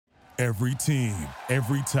Every team,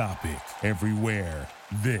 every topic, everywhere.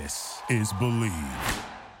 This is Believe.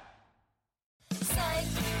 Psych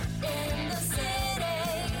in the city.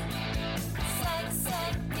 Psych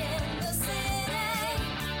in the city.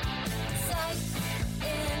 Psych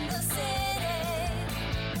in the city.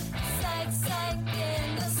 Psych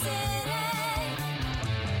in the city.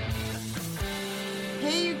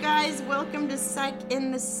 Hey you guys, welcome to Psych in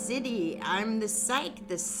the City. I'm the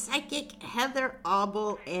psychic Heather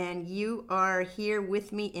Auble, and you are here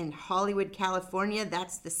with me in Hollywood, California.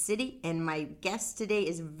 That's the city, and my guest today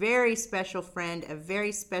is a very special friend, a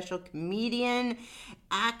very special comedian,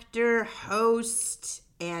 actor, host,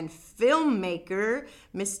 and filmmaker,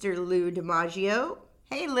 Mr. Lou DiMaggio.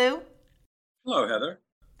 Hey Lou. Hello, Heather.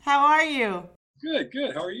 How are you?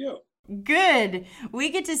 Good. How are you? Good. We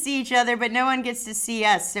get to see each other, but no one gets to see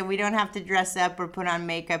us, so we don't have to dress up or put on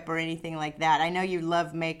makeup or anything like that. I know you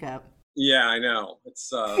love makeup. Yeah, I know. It's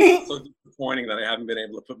so disappointing that I haven't been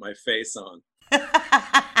able to put my face on.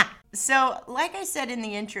 So, like I said in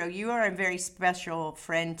the intro, you are a very special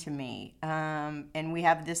friend to me, and we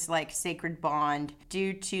have this like sacred bond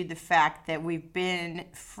due to the fact that we've been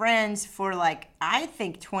friends for I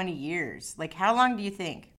think 20 years. Like, how long do you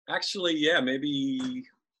think? Actually, yeah, maybe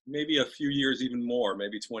a few years even more,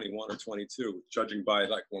 maybe 21 or 22, judging by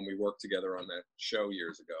when we worked together on that show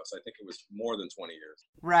years ago. So I think it was more than 20 years.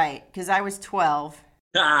 Right, because I was 12.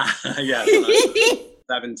 Yes,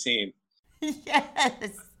 17.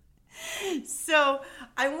 Yes. So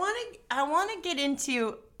I want to get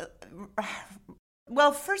into.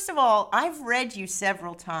 Well, first of all, I've read you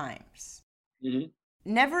several times. Mm-hmm.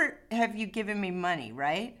 Never have you given me money,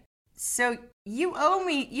 right? So you owe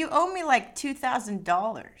me like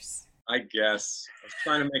 $2,000. I guess I was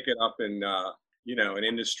trying to make it up in in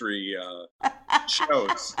industry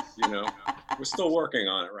shows. We're still working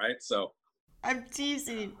on it, right? So. I'm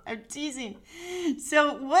teasing.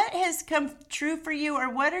 So what has come true for you, or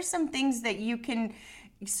what are some things that you can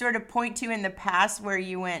sort of point to in the past where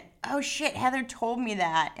you went, oh shit, Heather told me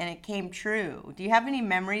that and it came true? Do you have any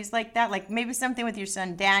memories like that? Like maybe something with your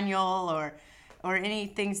son Daniel or any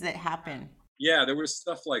things that happen? Yeah, there was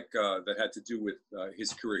stuff that had to do with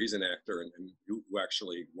his career. He's an actor and who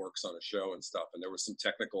actually works on a show and stuff. And there were some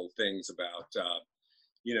technical things about,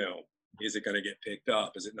 is it going to get picked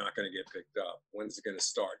up? Is it not going to get picked up? When's it going to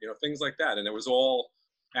start? Things like that. And it was all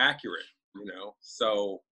accurate,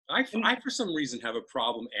 So I for some reason, have a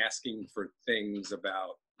problem asking for things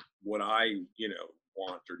about what I,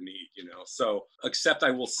 want or need, So, except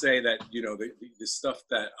I will say that, the stuff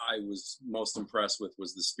that I was most impressed with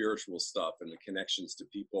was the spiritual stuff and the connections to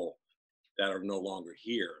people that are no longer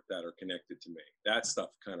here that are connected to me. That stuff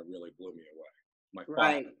kind of really blew me away. My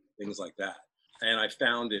father, things like that. And I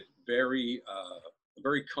found it very,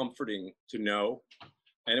 very comforting to know.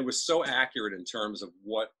 And it was so accurate in terms of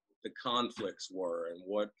what the conflicts were and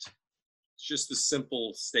what just the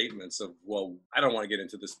simple statements of, well, I don't want to get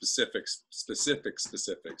into the specifics,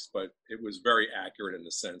 but it was very accurate in the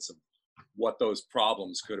sense of what those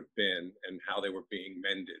problems could have been and how they were being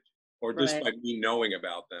mended, or just by me knowing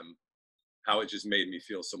about them, how it just made me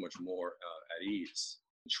feel so much more at ease.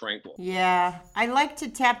 Tranquil. Yeah, I like to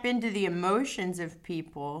tap into the emotions of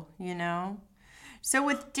people, So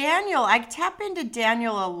with Daniel, I tap into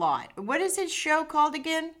Daniel a lot. What is his show called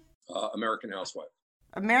again? American Housewife.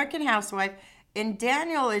 American Housewife. And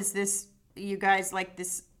Daniel is this, you guys, like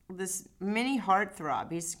this mini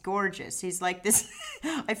heartthrob. He's gorgeous. He's like this,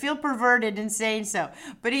 I feel perverted in saying so,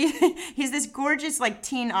 but he's this gorgeous like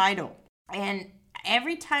teen idol. And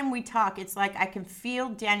every time we talk, it's like I can feel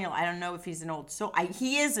Daniel. I don't know if he's an old soul.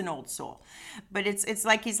 He is an old soul, but it's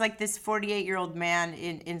like he's like this 48-year-old man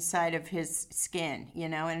inside of his skin,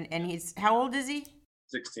 And he's, how old is he?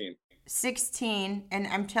 16, and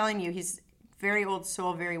I'm telling you, he's very old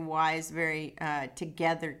soul, very wise, very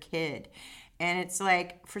together kid. And it's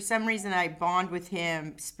like, for some reason, I bond with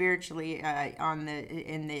him spiritually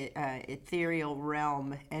in the ethereal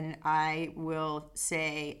realm, and I will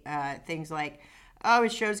say things like, oh,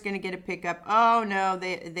 his show's going to get a pickup. Oh no,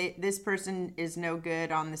 this person is no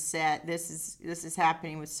good on the set. This is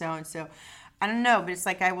happening with so and so. I don't know, but it's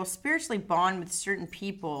like I will spiritually bond with certain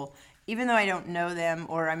people, even though I don't know them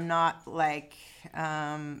or I'm not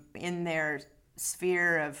in their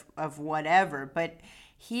sphere of whatever. But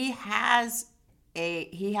he has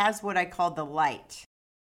what I call the light.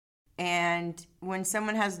 And when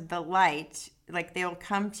someone has the light, they'll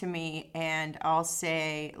come to me and I'll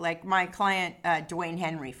say, like my client, Dwayne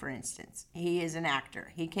Henry, for instance, he is an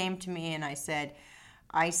actor. He came to me and I said,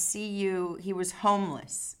 I see you. He was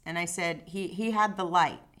homeless. And I said, he had the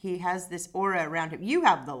light. He has this aura around him. You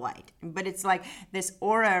have the light, but it's like this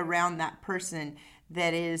aura around that person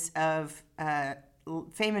that is of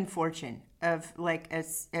fame and fortune, of like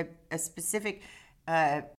a specific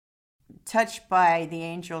touched by the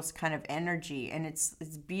angels kind of energy, and it's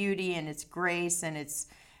beauty and it's grace and it's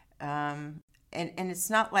and it's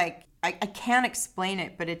not like I can't explain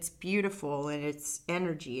it, but it's beautiful and it's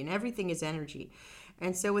energy, and everything is energy.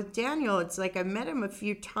 And so with Daniel, it's like I met him a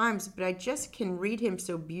few times, but I just can read him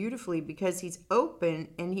so beautifully because he's open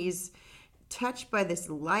and he's touched by this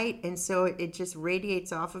light, and so it just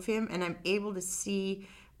radiates off of him, and I'm able to see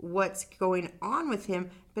what's going on with him.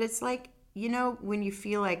 But it's like, you know, when you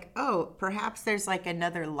feel like, oh, perhaps there's like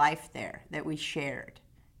another life there that we shared,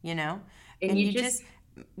 you know? And you just,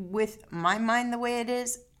 with my mind the way it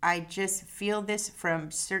is, I just feel this from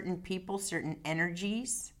certain people, certain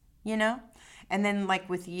energies, you know? And then like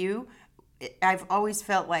with you, I've always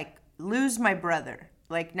felt like lose my brother.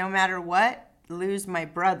 Like no matter what, lose my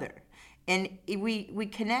brother. And we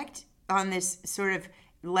connect on this sort of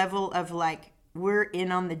level of like we're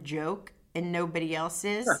in on the joke and nobody else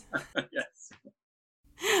is. Yes.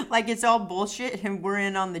 Like it's all bullshit and we're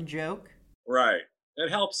in on the joke. Right. It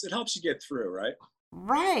helps you get through, right?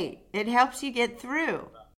 Right. It helps you get through.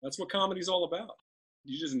 That's what comedy's all about.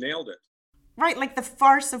 You just nailed it. Right, like the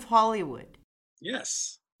farce of Hollywood.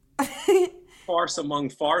 Yes. Farce among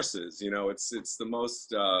farces, you know, it's the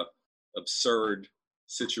most absurd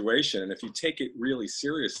situation, and if you take it really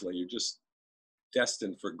seriously, you're just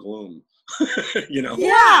destined for gloom. You know.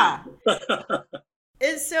 Yeah.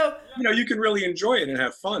 And so, you know, you can really enjoy it and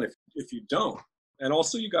have fun if you don't. And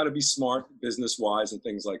also you got to be smart business wise and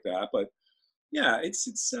things like that. But yeah,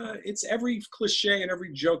 it's every cliche and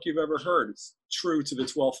every joke you've ever heard. It's true to the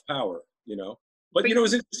 12th power, you know. But you know,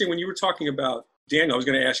 it's interesting when you were talking about Daniel. I was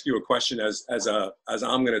going to ask you a question as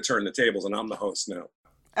I'm going to turn the tables, and I'm the host now.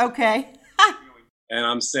 okay. And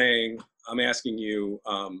I'm asking you,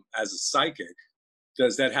 as a psychic,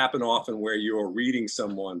 does that happen often where you're reading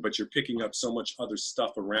someone, but you're picking up so much other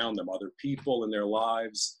stuff around them, other people in their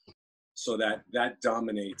lives, so that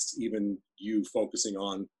dominates even you focusing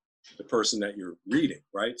on the person that you're reading,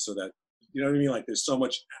 right? So that, you know what I mean? Like there's so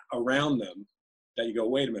much around them that you go,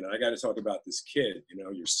 wait a minute, I got to talk about this kid, you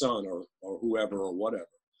know, your son or whoever or whatever.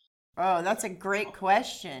 Oh, that's a great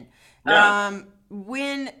question. Yeah.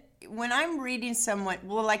 When I'm reading someone,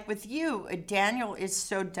 well, like with you, Daniel is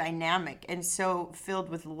so dynamic and so filled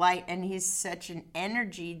with light, and he's such an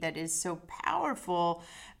energy that is so powerful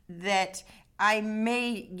that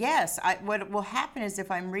what will happen is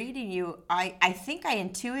if I'm reading you, I think I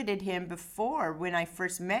intuited him before when I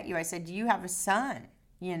first met you. I said, do you have a son?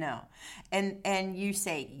 You know, and you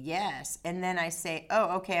say yes, and then I say,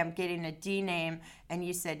 oh, okay, I'm getting a D name, and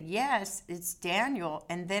you said yes, it's Daniel,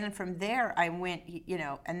 and then from there I went, you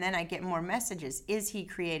know, and then I get more messages. Is he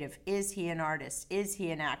creative? Is he an artist? Is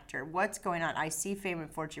he an actor? What's going on? I see fame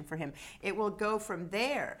and fortune for him. It will go from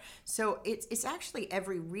there. So it's actually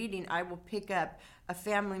every reading I will pick up a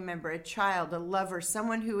family member, a child, a lover,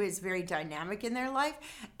 someone who is very dynamic in their life,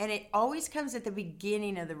 and it always comes at the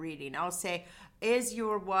beginning of the reading. I'll say, is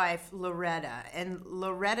your wife Loretta? And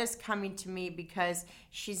Loretta's coming to me because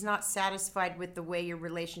she's not satisfied with the way your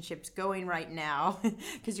relationship's going right now,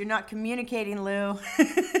 because you're not communicating, Lou.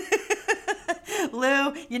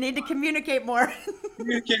 Lou, you need to communicate more.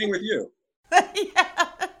 Communicating with you. Yeah.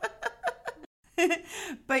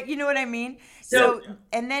 But you know what I mean? So,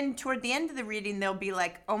 and then toward the end of the reading, they'll be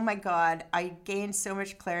like, oh my God, I gained so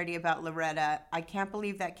much clarity about Loretta. I can't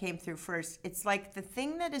believe that came through first. It's like the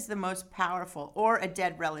thing that is the most powerful, or a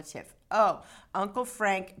dead relative. Oh, Uncle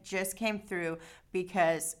Frank just came through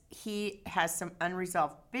because he has some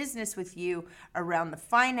unresolved business with you around the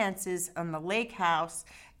finances on the lake house,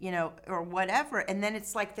 you know, or whatever. And then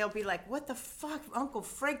it's like, they'll be like, what the fuck, Uncle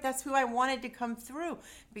Frank? That's who I wanted to come through.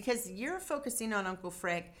 Because you're focusing on Uncle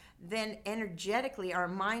Frank, then energetically our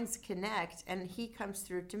minds connect and he comes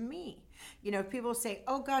through to me. You know, people say,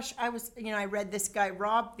 oh gosh, I read this guy,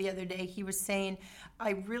 Rob, the other day. He was saying,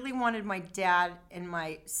 I really wanted my dad and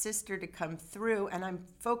my sister to come through, and I'm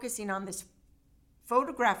focusing on this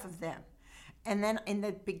photograph of them. And then in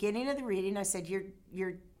the beginning of the reading, I said,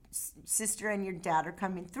 your sister and your dad are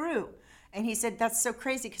coming through. And he said, that's so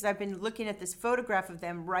crazy because I've been looking at this photograph of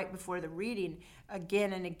them right before the reading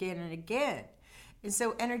again and again and again. And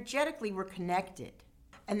so energetically, we're connected.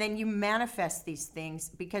 And then you manifest these things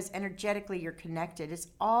because energetically you're connected. It's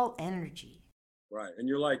all energy. Right. And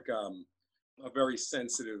you're like a very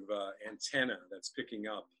sensitive antenna that's picking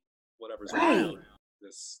up whatever's going on around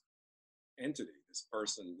this entity, this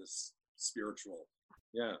person, this spiritual.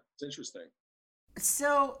 Yeah, it's interesting.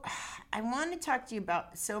 So I want to talk to you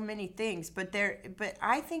about so many things, but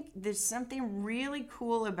I think there's something really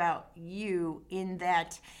cool about you in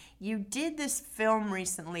that you did this film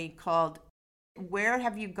recently called Where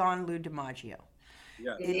Have You Gone, Lou DiMaggio?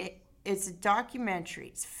 Yeah. It's a documentary.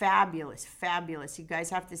 It's fabulous, fabulous. You guys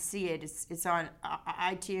have to see it. It's on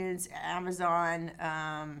iTunes, Amazon.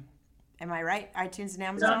 Am I right? iTunes and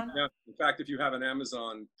Amazon? Yeah. In fact, if you have an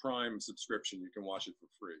Amazon Prime subscription, you can watch it for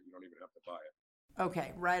free. You don't even have to buy it.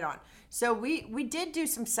 Okay, right on. So we did do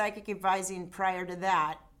some psychic advising prior to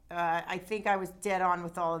that. I think I was dead on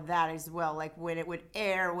with all of that as well, like when it would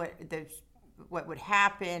air, what would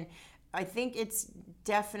happen. I think it's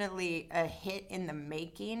definitely a hit in the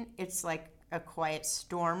making. It's like a quiet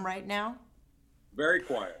storm right now. Very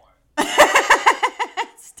quiet.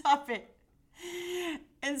 Stop it.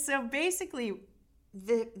 And so basically,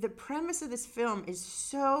 the premise of this film is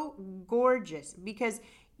so gorgeous because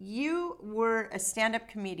you were a stand-up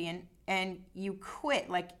comedian and you quit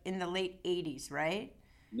like in the late 80s, right?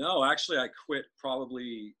 No, actually, I quit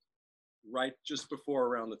probably right just before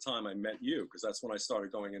around the time I met you, because that's when I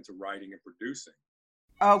started going into writing and producing.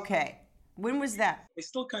 Okay. When was that? I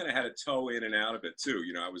still kind of had a toe in and out of it too.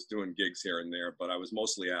 I was doing gigs here and there, but I was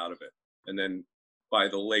mostly out of it. And then by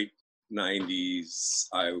the late 90s,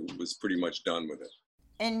 I was pretty much done with it.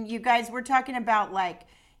 And you guys were talking about like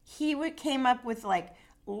came up with like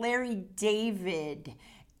Larry David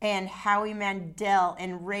and Howie Mandel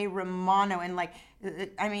and Ray Romano and like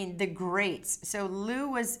the greats. So Lou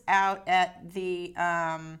was out at the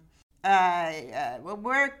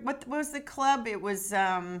what was the club? It was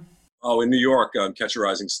in New York, Catch a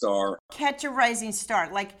Rising Star. Catch a Rising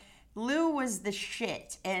Star. Like Lou was the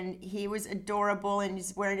shit, and he was adorable, and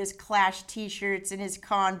he's wearing his Clash t-shirts and his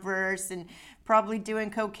Converse and probably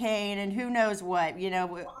doing cocaine and who knows what,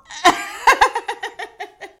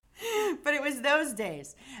 But it was those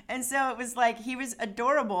days. And so it was like he was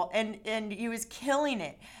adorable and he was killing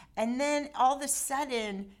it. And then all of a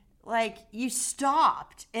sudden, like you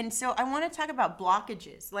stopped. And so I want to talk about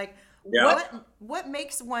blockages. Like what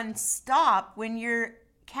makes one stop when you're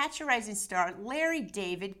Catch a Rising Star, Larry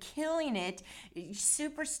David, killing it,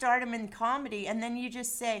 superstardom in comedy, and then you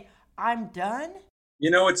just say, I'm done?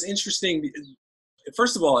 It's interesting.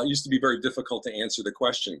 First of all, it used to be very difficult to answer the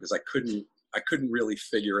question because I couldn't really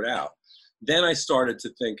figure it out. Then I started to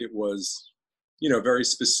think it was, very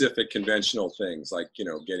specific conventional things like,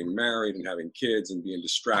 getting married and having kids and being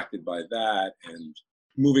distracted by that and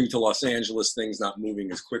moving to Los Angeles, things not moving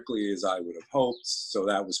as quickly as I would have hoped. So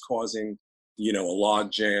that was causing, a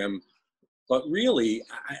log jam. But really,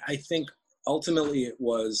 I think ultimately it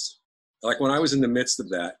was like when I was in the midst of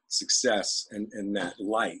that success and that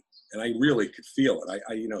light, and I really could feel it.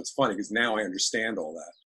 It's funny because now I understand all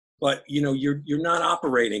that. But, you're not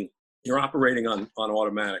operating, you're operating on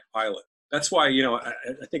automatic pilot. That's why,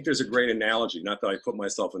 I think there's a great analogy, not that I put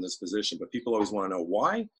myself in this position, but people always want to know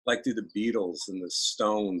why, like do the Beatles and the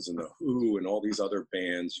Stones and the Who and all these other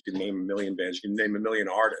bands, you can name a million bands, you can name a million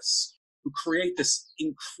artists who create this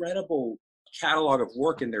incredible catalog of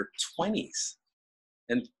work in their 20s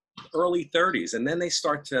and early 30s. And then they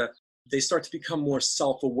start to become more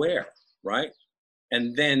self-aware, right?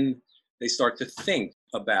 And then they start to think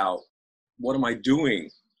about, what am I doing?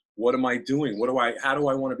 What am I doing? How do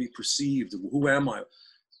I want to be perceived? Who am I?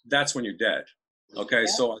 That's when you're dead. Okay.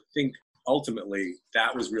 Yeah. So I think ultimately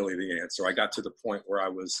that was really the answer. I got to the point where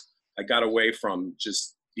I got away from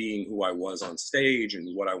just being who I was on stage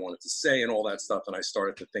and what I wanted to say and all that stuff. And I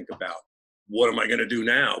started to think about, what am I going to do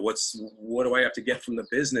now? What do I have to get from the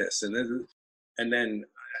business? And then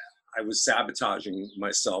I was sabotaging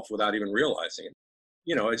myself without even realizing it.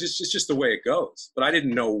 It's just the way it goes. But I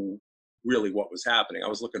didn't know really what was happening. I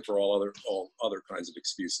was looking for all other kinds of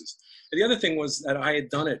excuses. And the other thing was that I had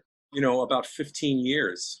done it, about 15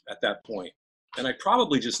 years at that point. And I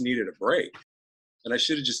probably just needed a break. And I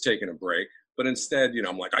should have just taken a break. But instead,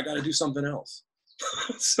 I'm like, I got to do something else.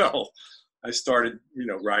 So I started,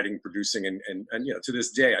 writing, producing, and to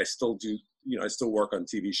this day, I still do, I still work on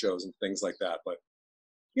TV shows and things like that. But,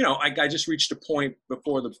 I just reached a point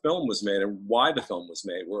before the film was made and why the film was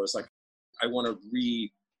made, where it's like, I want to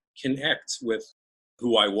reconnect with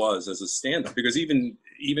who I was as a stand-up, because even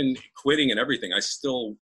quitting and everything,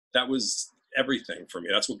 that was everything for me.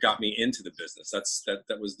 That's what got me into the business.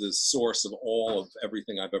 That was the source of all of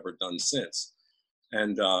everything I've ever done since.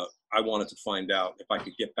 And I wanted to find out if I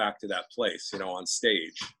could get back to that place, on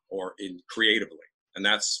stage or creatively. And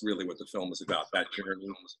that's really what the film is about, that journey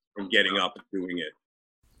from getting up and doing it.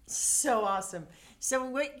 So awesome. So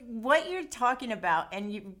what you're talking about,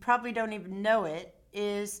 and you probably don't even know it,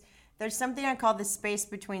 is there's something I call the space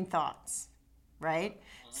between thoughts. right?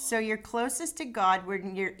 So you're closest to God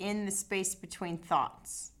when you're in the space between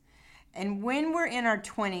thoughts. And when we're in our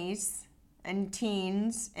 20s and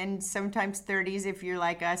teens and sometimes 30s, if you're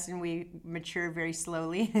like us and we mature very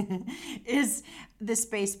slowly, is the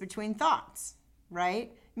space between thoughts,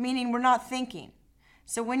 right? Meaning we're not thinking.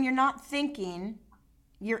 So when you're not thinking,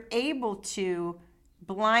 you're able to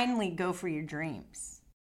blindly go for your dreams,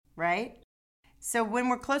 right? So when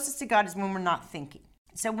we're closest to God is when we're not thinking.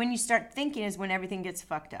 So when you start thinking is when everything gets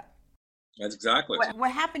fucked up. That's exactly.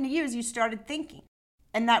 What happened to you is you started thinking,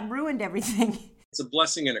 and that ruined everything. It's a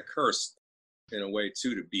blessing and a curse in a way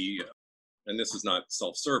too to be, and this is not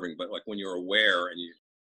self-serving, but like when you're aware and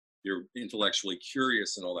you're intellectually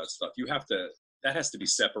curious and all that stuff, that has to be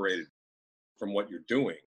separated from what you're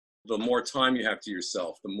doing. The more time you have to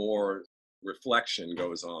yourself, the more reflection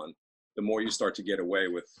goes on, the more you start to get away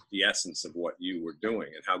with the essence of what you were doing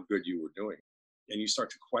and how good you were doing. And you start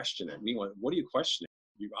to question it. Meanwhile, what are you questioning?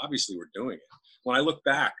 You obviously were doing it. When I look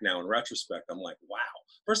back now in retrospect, I'm like, wow.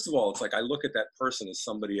 First of all, it's like I look at that person as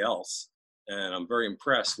somebody else, and I'm very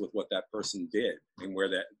impressed with what that person did and where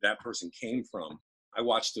that person came from. I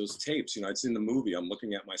watched those tapes, it's in the movie. I'm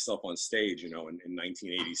looking at myself on stage, in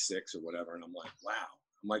 1986 or whatever, and I'm like, wow.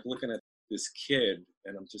 I'm like looking at this kid,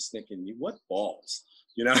 and I'm just thinking, what balls,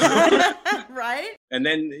 Right? And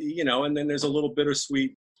then, and then there's a little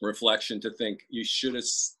bittersweet reflection to think you should have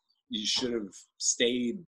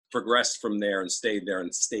progressed from there and stayed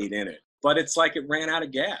in it. But it's like it ran out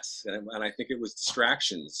of gas, and I think it was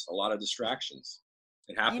distractions, a lot of distractions.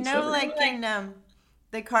 It happens. Like in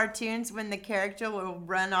the cartoons when the character will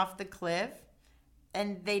run off the cliff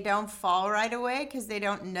and they don't fall right away because they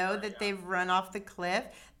don't know that they've run off the cliff.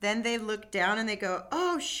 Then they look down and they go,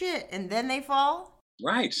 oh shit, and then they fall.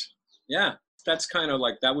 Right. Yeah. That's kind of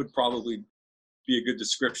like, that would probably be a good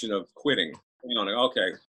description of quitting. Okay.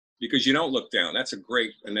 Because you don't look down. That's a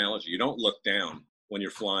great analogy. You don't look down when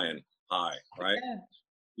you're flying high, right? Yeah.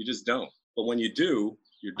 You just don't. But when you do,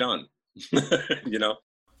 you're done.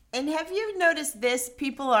 And have you noticed this?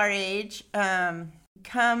 People our age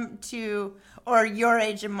come to, or your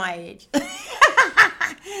age and my age.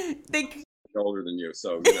 They older than you,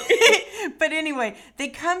 so But anyway, they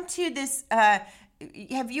come to this.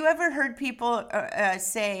 Have you ever heard people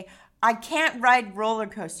say, "I can't ride roller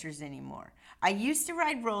coasters anymore. I used to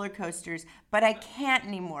ride roller coasters, but I can't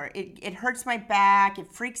anymore. It hurts my back.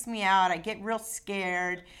 It freaks me out. I get real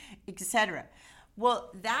scared, etc."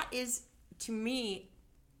 Well, that is, to me,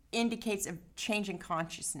 indicates a change in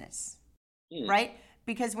consciousness, right?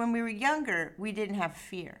 Because when we were younger, we didn't have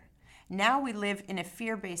fear. Now we live in a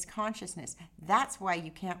fear-based consciousness. That's why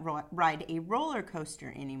you can't ride a roller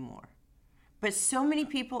coaster anymore. But so many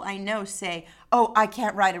people I know say, oh, I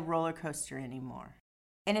can't ride a roller coaster anymore.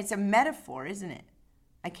 And it's a metaphor, isn't it?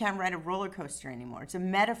 I can't ride a roller coaster anymore. It's a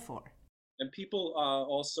metaphor. And people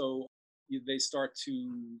also, they start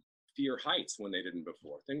to fear heights when they didn't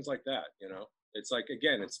before. Things like that, It's like,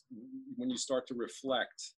 again, it's when you start to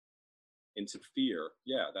reflect into fear.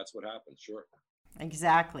 Yeah, that's what happens. Sure.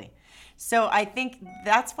 Exactly. So I think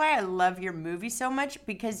that's why I love your movie so much,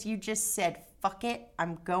 because you just said, fuck it,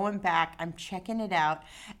 I'm going back, I'm checking it out.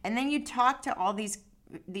 And then you talk to all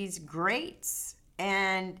these greats,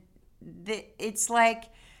 and it's like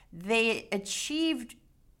they achieved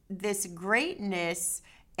this greatness.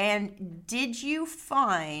 And did you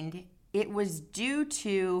find it was due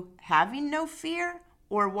to having no fear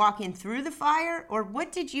or walking through the fire? Or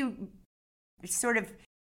what did you sort of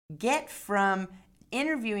get from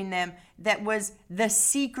interviewing them that was the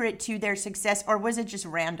secret to their success? Or was it just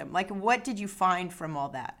random? Like, what did you find from all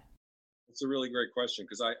that? It's a really great question,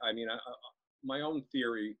 because I my own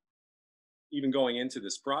theory, even going into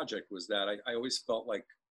this project, was that I always felt like,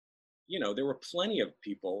 there were plenty of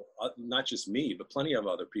people, not just me, but plenty of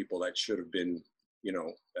other people that should have been,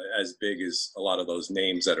 as big as a lot of those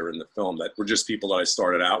names that are in the film, that were just people that I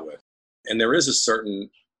started out with. And there is a certain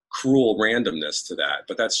cruel randomness to that,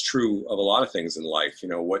 but that's true of a lot of things in life.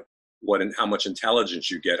 What and how much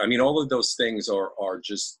intelligence you get. I mean, all of those things are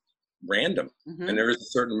just random, and there is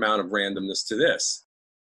a certain amount of randomness to this.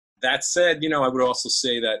 That said, I would also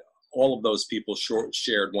say that all of those people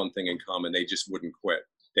shared one thing in common: they just wouldn't quit.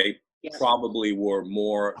 They probably were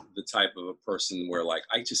more the type of a person where, like,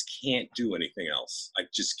 I just can't do anything else. I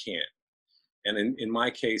just can't. And in my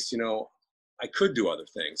case, I could do other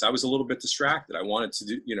things. I was a little bit distracted. I wanted to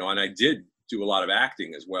do, and I did do a lot of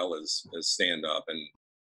acting as well as stand up,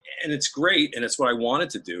 and it's great, and it's what I wanted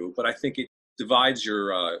to do. But I think it divides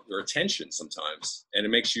your attention sometimes, and it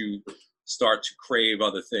makes you start to crave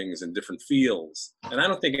other things in different fields. And I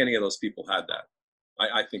don't think any of those people had that.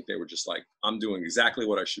 I think they were just like, I'm doing exactly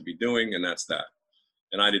what I should be doing, and that's that.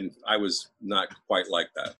 And I was not quite like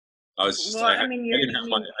that. I was just, Well, I mean,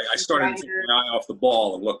 I started to take my eye off the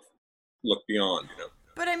ball and look beyond, you know.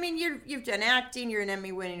 But I mean, you've done acting. You're an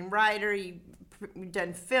Emmy-winning writer. You've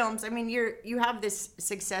done films. I mean, you have this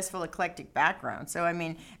successful, eclectic background. So I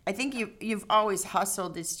mean, I think you've always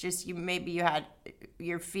hustled. It's just you had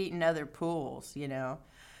your feet in other pools, you know.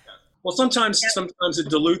 Well, sometimes it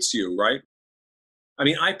dilutes you, right? I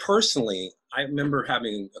mean, I remember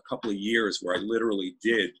having a couple of years where I literally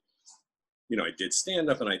did, you know, I did stand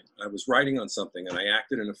up, and I was writing on something, and I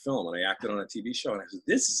acted in a film, and I acted on a TV show, and I said,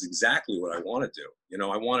 this is exactly what I want to do. You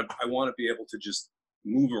know, I want to be able to just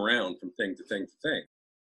move around from thing to thing to thing.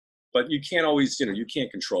 But you can't always, you know, you can't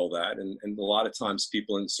control that. And a lot of times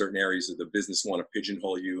people in certain areas of the business want to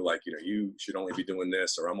pigeonhole you, like, you know, you should only be doing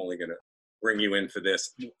this, or I'm only going to bring you in for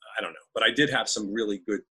this. I don't know. But I did have some really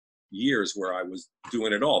good years where I was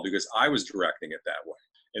doing it all because I was directing it that way.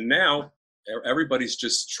 And now everybody's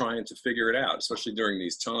just trying to figure it out, especially during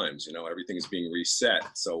these times. You know, everything is being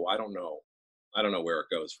reset. So I don't know where it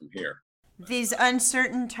goes from here. These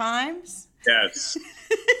uncertain times? Yes.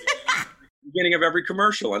 Beginning of every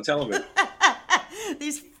commercial on television.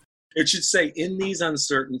 It should say, in these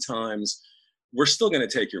uncertain times, we're still going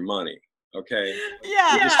to take your money. Okay.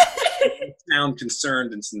 Yeah. Sound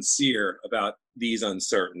concerned and sincere about these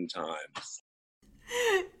uncertain times.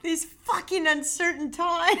 These fucking uncertain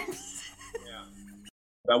times. Yeah.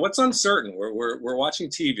 About what's uncertain? We're watching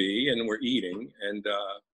TV and we're eating, and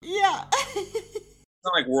yeah. it's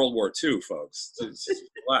not like World War II, folks. Just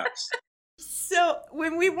relax. So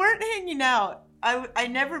when we weren't hanging out, I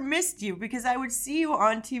never missed you because I would see you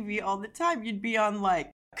on TV all the time. You'd be on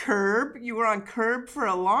like Curb. You were on Curb for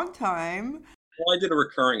a long time. Well, I did a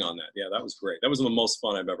recurring on that. Yeah, that was great. That was the most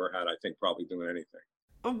fun I've ever had, I think, probably doing anything.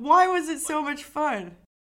 Why was it so much fun?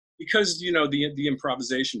 Because, you know, the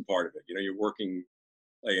improvisation part of it. You know, you're working,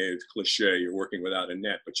 like it's cliche, you're working without a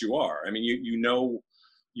net, but you are. I mean, you know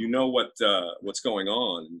what's going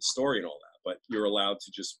on in the story and all that, but you're allowed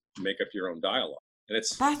to just make up your own dialogue. And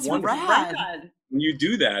that's wonderful. rad. When you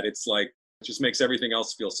do that, it's like, it just makes everything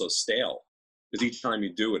else feel so stale. Because each time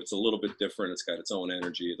you do it, it's a little bit different. It's got its own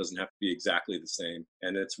energy. It doesn't have to be exactly the same.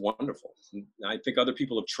 And it's wonderful. And I think other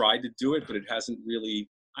people have tried to do it, but it hasn't really.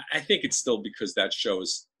 I think it's still because that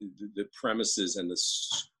shows the premises and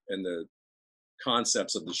the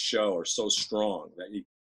concepts of the show are so strong that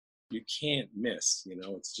you can't miss. You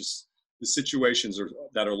know, it's just the situations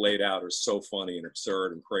that are laid out are so funny and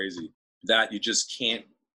absurd and crazy that you just can't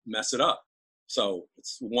mess it up. So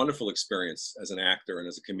it's a wonderful experience as an actor and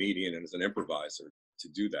as a comedian and as an improviser to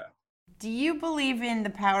do that. Do you believe in the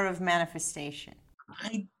power of manifestation?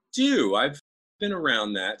 I do. I've been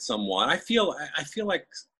around that somewhat. I feel like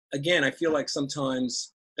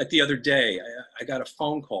sometimes, like the other day, I got a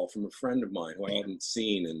phone call from a friend of mine who I hadn't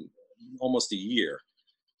seen in almost a year.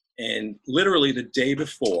 And literally the day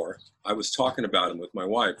before, I was talking about him with my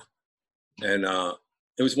wife. And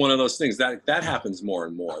it was one of those things that happens more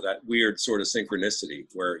and more, that weird sort of synchronicity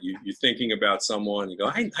where you're thinking about someone, you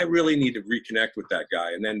go, I really need to reconnect with that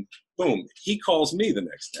guy. And then boom, he calls me the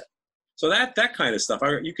next day. So that kind of stuff,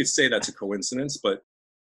 you could say that's a coincidence, but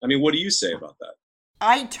I mean, what do you say about that?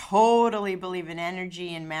 I totally believe in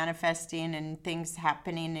energy and manifesting and things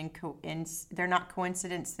happening, and they're not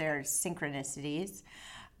coincidence, they're synchronicities.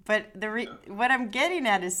 But what I'm getting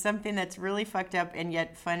at is something that's really fucked up and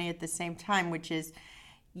yet funny at the same time, which is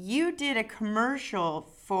you did a commercial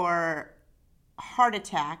for heart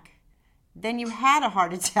attack, then you had a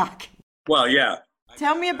heart attack. Well, yeah.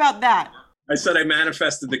 Tell me about that. I said I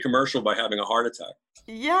manifested the commercial by having a heart attack.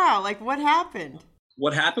 Yeah, like what happened?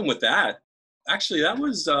 What happened with that? Actually, that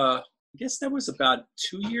was, I guess that was about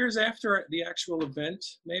 2 years after the actual event,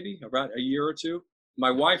 maybe, about a year or two.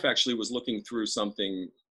 My wife actually was looking through something,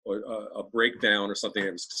 or a breakdown or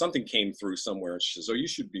something. Something came through somewhere, and she says, "Oh, you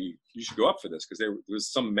should go up for this," because there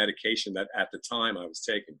was some medication that at the time I was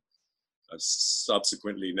taking. I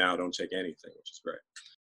subsequently now don't take anything, which is great.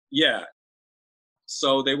 Yeah.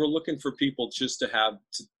 So they were looking for people just to have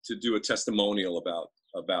to do a testimonial about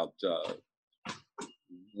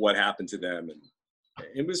what happened to them, and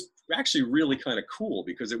it was actually really kind of cool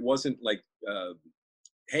because it wasn't like,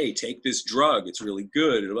 "Hey, take this drug; it's really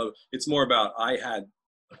good." It's more about I had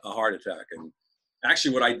a heart attack. And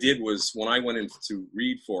actually what I did was when I went in to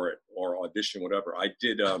read for it or audition, whatever, I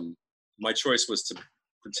did, my choice was to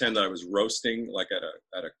pretend that I was roasting, like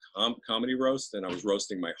at a comedy roast, and I was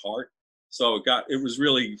roasting my heart. So it was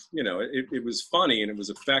really, you know, it was funny and it was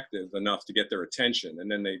effective enough to get their attention. And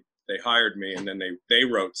then they hired me, and then they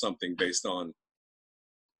wrote something based on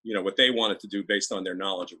what they wanted to do based on their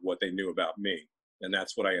knowledge of what they knew about me. And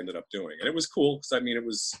that's what I ended up doing. And it was cool because, I mean,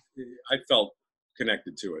 I felt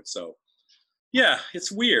connected to it. So, yeah,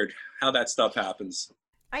 it's weird how that stuff happens.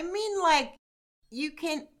 I mean, like, you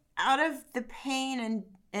can, out of the pain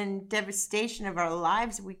and devastation of our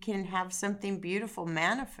lives, we can have something beautiful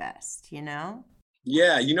manifest, you know?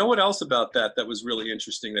 Yeah, you know what else about that was really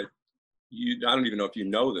interesting that I don't even know if you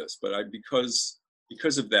know this, but because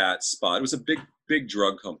of that spot, it was a big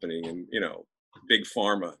drug company and, big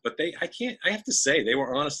pharma, but I have to say, they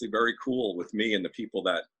were honestly very cool with me and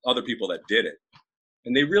other people that did it.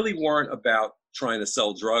 And they really weren't about trying to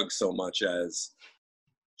sell drugs so much as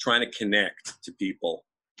trying to connect to people,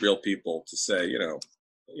 real people, to say,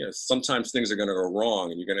 sometimes things are going to go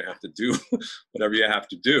wrong and you're going to have to do whatever you have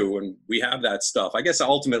to do. And we have that stuff. I guess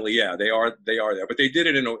ultimately, yeah, they are there, but they did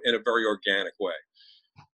it in a very organic way.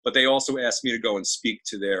 But they also asked me to go and speak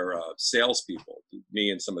to their salespeople, me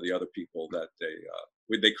and some of the other people that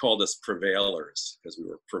they called us prevailers because we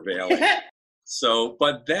were prevailing. So,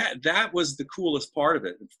 but that was the coolest part of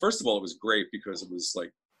it. First of all, it was great because it was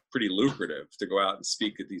like pretty lucrative to go out and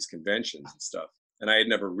speak at these conventions and stuff. And I had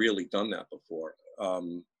never really done that before.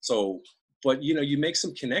 But you make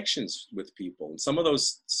some connections with people, and some of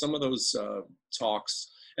those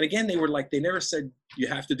talks. And again, they never said you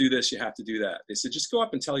have to do this, you have to do that. They said just go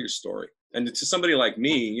up and tell your story. And to somebody like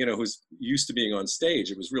me, who's used to being on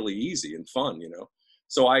stage, it was really easy and fun,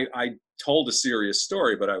 So I told a serious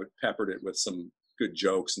story, but I peppered it with some good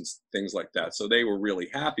jokes and things like that. So they were really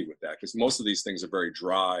happy with that because most of these things are very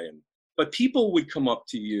dry. But people would come up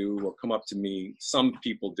to you or come up to me. Some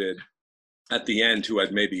people did at the end who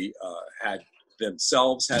had maybe had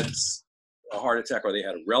themselves had a heart attack, or they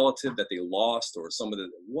had a relative that they lost, or some of the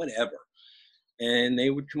whatever. And they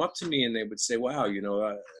would come up to me and they would say, wow,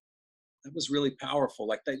 that was really powerful.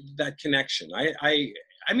 Like that connection.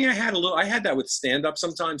 I mean, I had that with stand up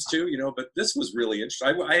sometimes too, but this was really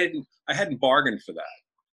interesting. I hadn't bargained for that,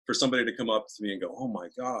 for somebody to come up to me and go, oh my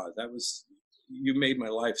God, you made my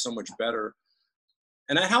life so much better.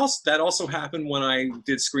 And that also happened when I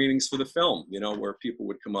did screenings for the film, where people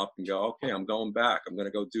would come up and go, okay, I'm going back. I'm going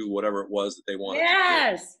to go do whatever it was that they wanted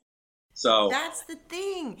to do. So that's the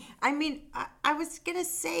thing. I mean, I was going to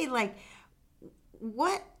say, like,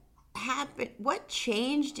 what happened? What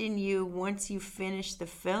changed in you once you finished the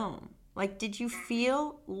film? Like, did you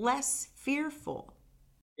feel less fearful?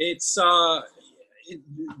 It's,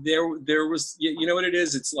 there was, you know what it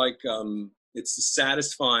is? It's like, it's the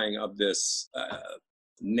satisfying of this,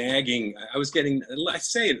 nagging. I was getting,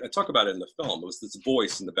 I talk about it in the film. It was this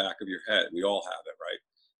voice in the back of your head. We all have it,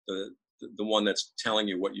 right? The one that's telling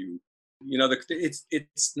you what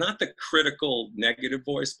it's not the critical negative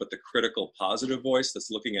voice, but the critical positive voice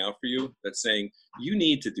that's looking out for you. That's saying you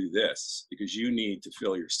need to do this because you need to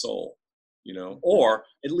fill your soul, or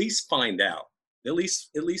at least find out, at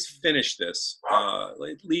least finish this,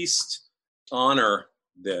 at least honor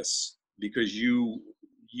this because you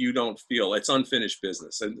don't feel it's unfinished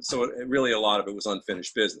business. And so really a lot of it was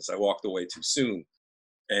unfinished business. I walked away too soon.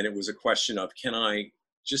 And it was a question of, can I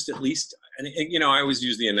just at least, and I always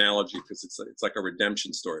use the analogy because it's like a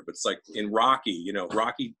redemption story, but it's like in Rocky,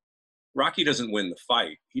 Rocky doesn't win the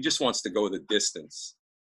fight. He just wants to go the distance,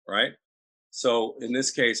 right? So in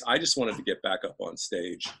this case, I just wanted to get back up on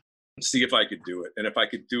stage, see if I could do it. And if I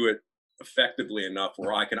could do it effectively enough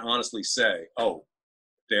where I can honestly say, oh,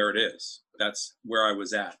 there it is. That's where I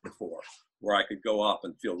was at before, where I could go up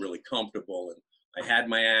and feel really comfortable. And I had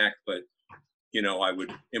my act, but, I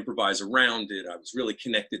would improvise around it. I was really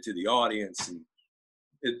connected to the audience. And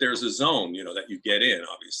there's a zone, that you get in,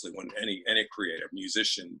 obviously, when any creative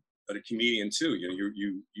musician, but a comedian too,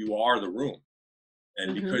 you are the room.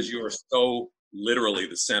 And because you are so literally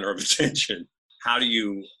the center of attention, how do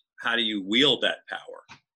you wield that power,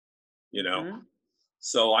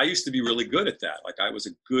 So I used to be really good at that. Like I was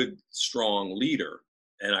a good, strong leader,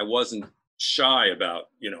 and I wasn't shy about,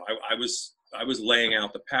 I was laying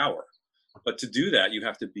out the power. But to do that, you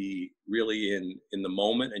have to be really in the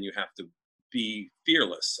moment, and you have to be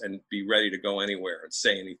fearless and be ready to go anywhere and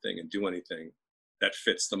say anything and do anything that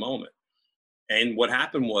fits the moment. And what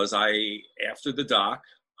happened was after the doc,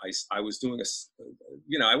 I was doing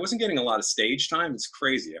I wasn't getting a lot of stage time. It's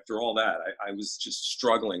crazy. After all that, I was just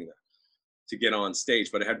struggling to get on stage,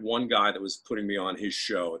 but I had one guy that was putting me on his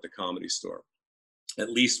show at the Comedy Store at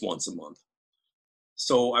least once a month.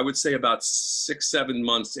 So I would say about 6-7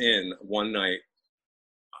 months in, one night,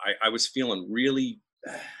 I was feeling really,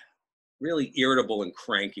 really irritable and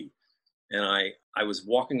cranky. And I was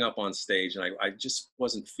walking up on stage and I just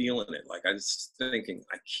wasn't feeling it. Like I was thinking,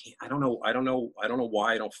 I don't know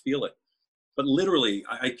why I don't feel it. but literally,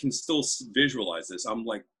 I can still visualize this. I'm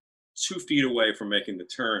like 2 feet away from making the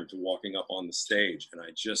turn to walking up on the stage, and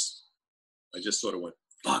I just sort of went,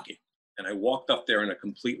 fuck it. And I walked up there in a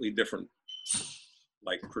completely different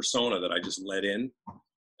like persona that I just let in.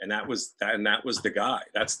 And that was the guy.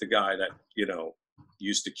 That's the guy that, you know,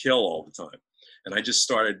 used to kill all the time. And I just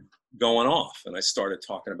started going off, and I started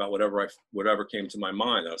talking about whatever came to my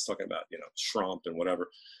mind. I was talking about, you know, Trump and whatever.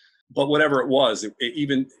 But whatever it was,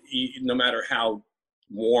 no matter how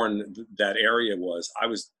worn that area was, I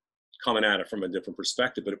was coming at it from a different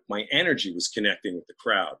perspective. But my energy was connecting with the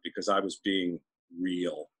crowd because I was being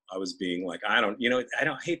real. I was being like, I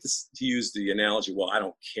don't hate to use the analogy, well, I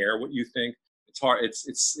don't care what you think. It's hard.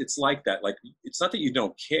 It's like that. Like, it's not that you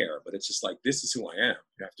don't care, but it's just like, this is who I am.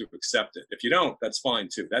 You have to accept it. If you don't, that's fine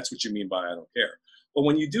too. That's what you mean by I don't care. But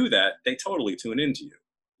when you do that, they totally tune into you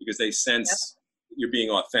because they sense you're being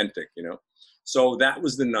authentic, you know? So that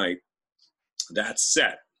was the night, that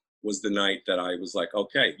set was the night that I was like,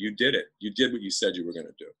 okay, you did it. You did what you said you were going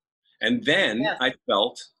to do. And then I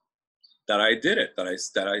felt that I did it, that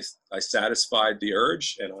I satisfied the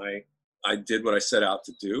urge, and I did what I set out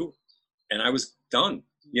to do. And I was done,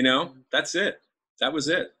 you know, that's it. That was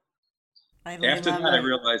it. After that, I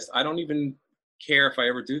realized I don't even care if I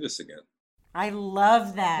ever do this again. I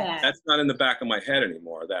love that. That's not in the back of my head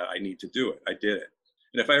anymore that I need to do it. I did it.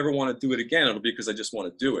 And if I ever want to do it again, it'll be because I just want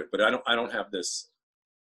to do it. But I don't have this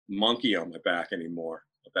monkey on my back anymore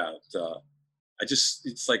about,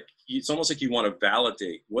 it's almost like you want to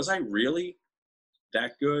validate, was I really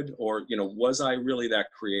that good? Or, you know, was I really that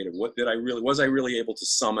creative? Was I really able to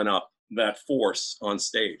summon up that force on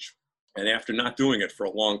stage? And after not doing it for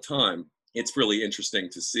a long time, it's really interesting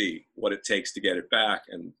to see what it takes to get it back,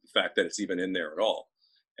 and the fact that it's even in there at all.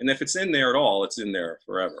 And if it's in there at all, it's in there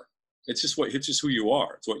forever. It's just who you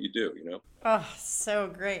are. It's what you do, you know? Oh, so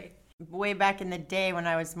great. Way back in the day when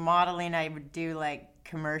I was modeling, I would do like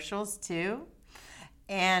commercials too.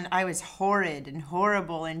 And I was horrid and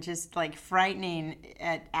horrible and just like frightening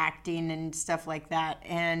at acting and stuff like that.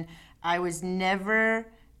 And I was never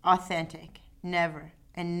authentic, never,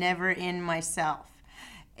 and never in myself.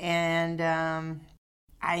 And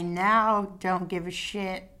I now don't give a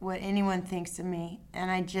shit what anyone thinks of me, and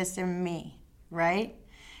I just am me, right?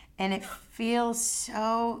 And it feels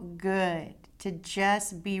so good to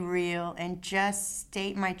just be real and just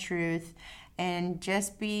state my truth and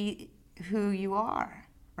just be who you are,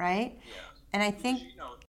 right? Yeah. And I think,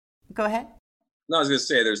 go ahead. No, I was going to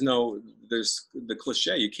say, there's the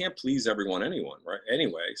cliche, you can't please anyone, right?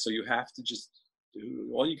 Anyway, so you have to just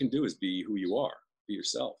all you can do is be who you are, be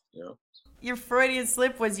yourself, you know? Your Freudian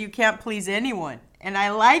slip was you can't please anyone. And I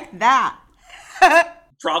like that.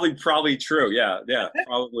 Probably true. Yeah.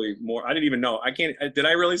 Probably more. I didn't even know. Did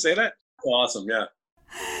I really say that? Awesome. Yeah.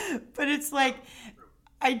 But it's like,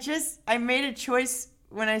 I made a choice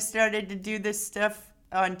when I started to do this stuff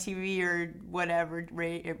on TV or whatever,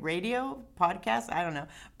 radio, podcast, I don't know.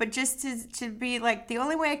 But just to be like, the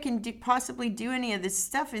only way I can possibly do any of this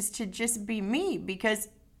stuff is to just be me, because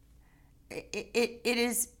it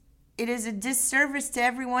is a disservice to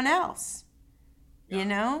everyone else, you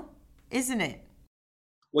know, isn't it?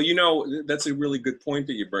 Well, you know, that's a really good point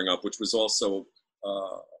that you bring up, which was also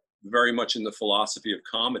very much in the philosophy of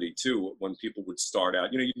comedy too. When people would start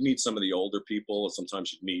out, you know, you'd meet some of the older people, and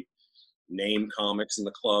sometimes you'd meet name comics in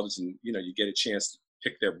the clubs, and, you know, you get a chance to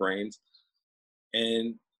pick their brains.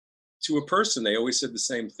 And to a person, they always said the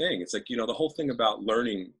same thing. It's like, you know, the whole thing about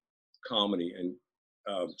learning comedy and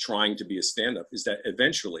trying to be a stand-up is that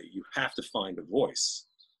eventually you have to find a voice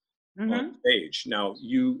on stage. Now,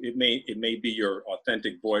 it may be your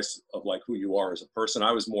authentic voice of like who you are as a person.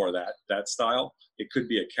 I was more of that style. It could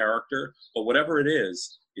be a character, but whatever it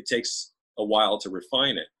is, it takes a while to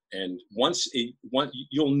refine it. And once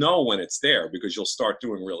you'll know when it's there, because you'll start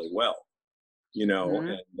doing really well, you know.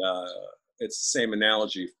 And it's the same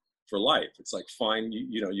analogy for life. It's like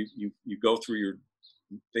you go through your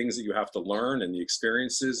things that you have to learn, and the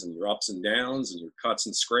experiences, and your ups and downs, and your cuts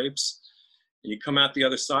and scrapes, and you come out the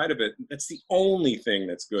other side of it. That's the only thing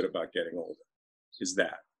that's good about getting older, is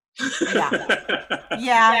that.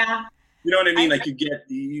 Yeah. You know what I mean? Like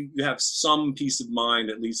you have some peace of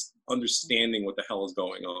mind, at least understanding what the hell is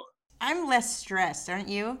going on. I'm less stressed, aren't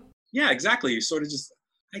you? Yeah, exactly. You sort of just,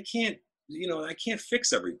 I can't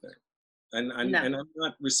fix everything. And I'm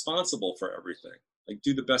not responsible for everything. Like,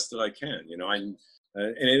 do the best that I can, you know. And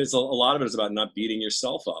it is a lot of it is about not beating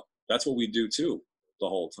yourself up. That's what we do too, the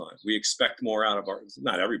whole time. We expect more out of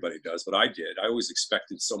not everybody does, but I did. I always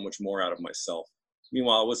expected so much more out of myself.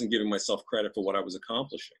 Meanwhile, I wasn't giving myself credit for what I was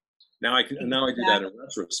accomplishing. Now I do that in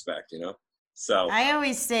retrospect, you know. So I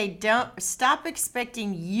always say, don't stop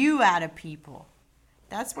expecting you out of people.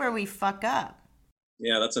 That's where we fuck up.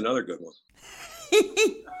 yeah, that's another good one.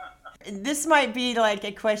 This might be like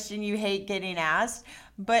a question you hate getting asked,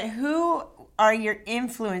 but who are your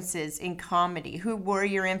influences in comedy? Who were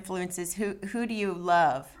your influences? Who do you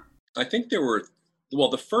love? I think there were, well,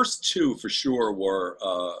 the first two for sure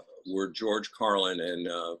were George Carlin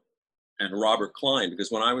and Robert Klein,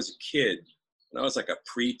 because when I was a kid, when I was like a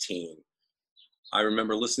preteen, I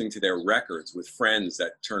remember listening to their records with friends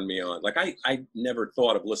that turned me on. Like I never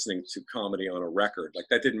thought of listening to comedy on a record. Like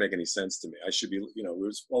that didn't make any sense to me. I should be,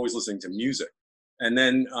 was always listening to music. And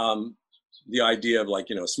then the idea of like,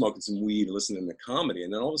 smoking some weed, listening to comedy.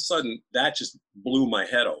 And then all of a sudden that just blew my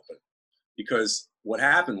head open, because what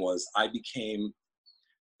happened was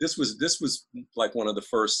this was like one of the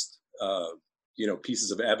first,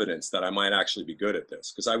 pieces of evidence that I might actually be good at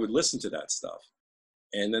this, because I would listen to that stuff.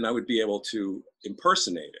 And then I would be able to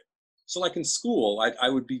impersonate it. So like in school, I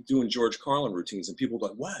would be doing George Carlin routines and people would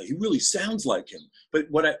go, wow, he really sounds like him. But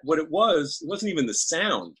what it wasn't even the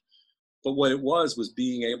sound, but what it was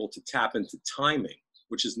being able to tap into timing,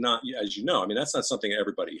 which is not, as you know, I mean, that's not something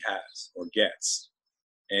everybody has or gets.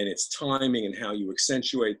 And it's timing and how you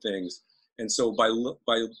accentuate things. And so by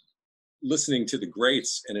listening to the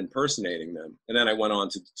greats and impersonating them, and then I went on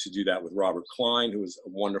to do that with Robert Klein, who was a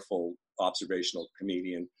wonderful observational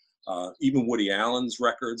comedian. Even Woody Allen's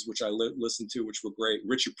records, which I listened to, which were great.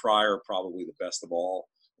 Richard Pryor, probably the best of all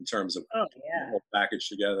in terms of the whole package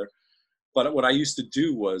together. But what I used to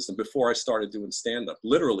do was, and before I started doing stand-up,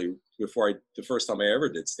 literally the first time I ever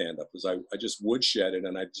did stand-up was I just woodshed it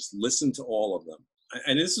and I just listened to all of them.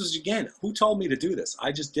 And this was, again, who told me to do this?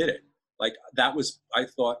 I just did it. Like I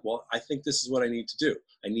thought, well, I think this is what I need to do.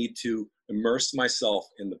 I need to immerse myself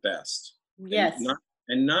in the best. Yes.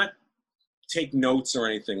 And not take notes or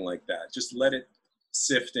anything like that. Just let it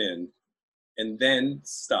sift in and then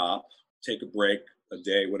stop, take a break, a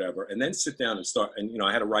day, whatever, and then sit down and start. And,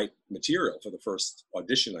 I had to write material for the first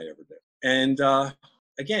audition I ever did. And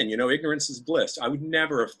again, ignorance is bliss. I would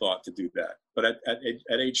never have thought to do that. But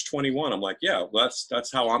at age 21, I'm like, yeah, well,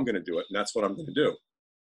 that's how I'm going to do it. And that's what I'm going to do.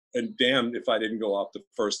 And damned if I didn't go off the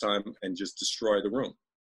first time and just destroy the room.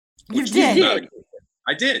 You did.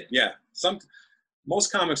 I did, yeah.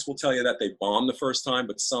 Most comics will tell you that they bomb the first time,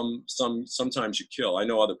 but sometimes you kill. I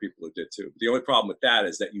know other people who did too. The only problem with that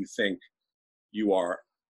is that you think you are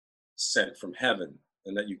sent from heaven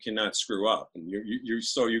and that you cannot screw up, and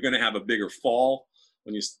you're going to have a bigger fall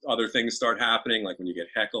when other things start happening, like when you get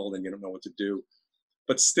heckled and you don't know what to do.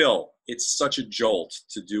 But still, it's such a jolt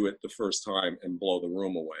to do it the first time and blow the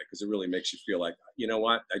room away, because it really makes you feel like, you know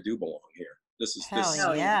what, I do belong here. This.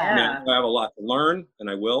 Yeah. I have a lot to learn, and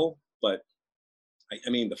I will. But I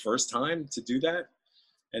mean, the first time to do that,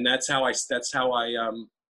 and that's how I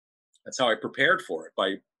prepared for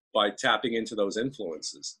it, by tapping into those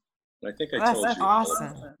influences. And I think I told you. That's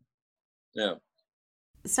awesome. Yeah.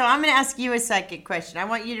 So I'm going to ask you a second question. I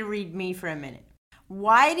want you to read me for a minute.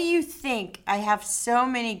 Why do you think I have so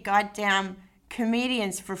many goddamn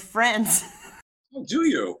comedians for friends? Oh, do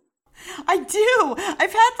you? I do.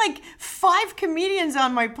 I've had like 5 comedians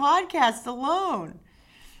on my podcast alone.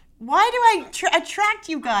 Why do I attract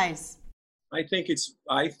you guys? I think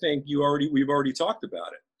we've already talked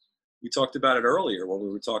about it. We talked about it earlier when we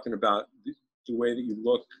were talking about the way that you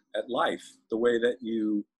look at life, the way that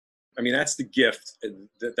that's the gift.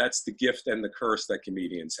 That's the gift and the curse that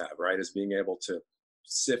comedians have, right? Is being able to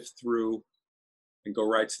sift through and go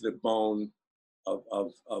right to the bone of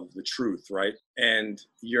the truth, right? And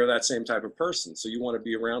you're that same type of person. So you want to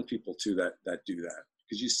be around people too that do that,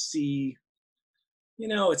 because you see,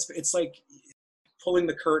 it's like pulling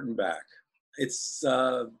the curtain back. It's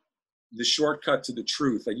the shortcut to the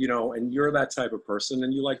truth, and you're that type of person,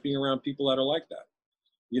 and you like being around people that are like that,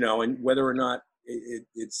 and whether or not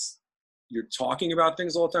it's you're talking about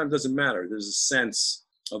things all the time doesn't matter. There's a sense,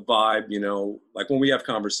 a vibe, like when we have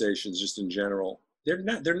conversations just in general, they're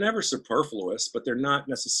never superfluous, but they're not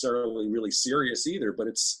necessarily really serious either, but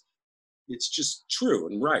it's just true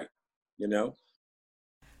and right,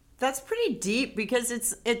 That's pretty deep, because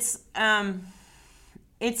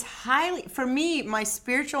it's highly, for me, my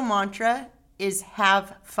spiritual mantra is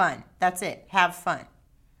have fun. That's it. Have fun.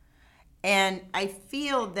 And I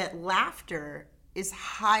feel that laughter is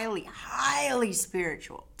highly, highly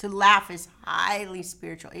spiritual. To laugh is highly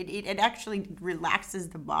spiritual. It actually relaxes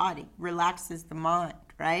the body, relaxes the mind,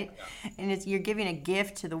 right? And you're giving a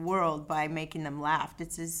gift to the world by making them laugh.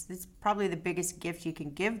 It's probably the biggest gift you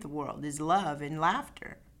can give the world is love and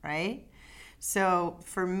laughter, right? So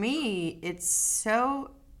for me, it's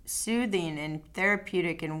so soothing and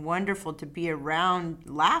therapeutic and wonderful to be around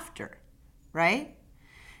laughter, right?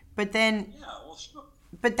 But then, Yeah, well, sure.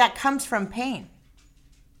 but that comes from pain,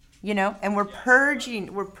 you know, and we're purging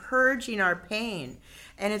our pain.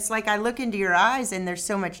 And it's like I look into your eyes and there's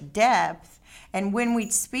so much depth. And when we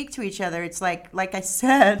speak to each other, it's like I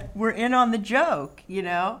said, we're in on the joke, you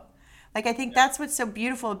know? Like, I think that's what's so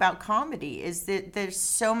beautiful about comedy is that there's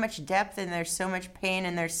so much depth and there's so much pain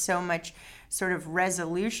and there's so much sort of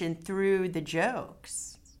resolution through the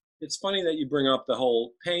jokes. It's funny that you bring up the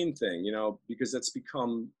whole pain thing, you know, because it's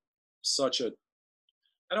become such a,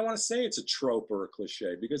 I don't want to say it's a trope or a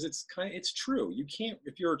cliche because it's true. You can't,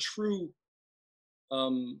 if you're a true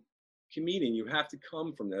comedian, you have to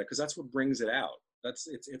come from that because that's what brings it out.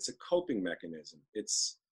 It's a coping mechanism.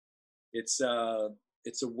 It's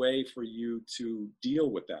a way for you to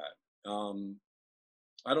deal with that.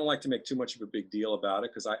 I don't like to make too much of a big deal about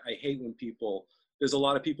it because I hate when there's a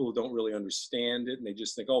lot of people who don't really understand it and they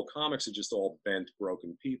just think, oh, comics are just all bent,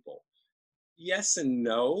 broken people. Yes and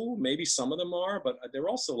no, maybe some of them are, but they're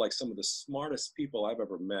also like some of the smartest people I've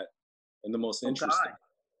ever met and the most interesting. God.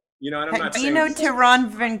 You know, and I'm not Do you saying know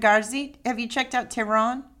Tehran Vengarzi? Have you checked out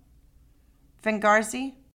Tehran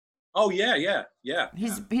Vengarzi? Oh yeah.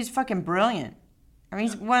 He's fucking brilliant. I mean,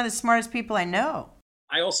 he's one of the smartest people I know.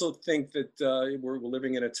 I also think that we're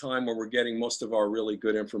living in a time where we're getting most of our really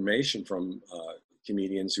good information from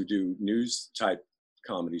comedians who do news type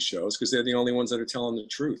comedy shows because they're the only ones that are telling the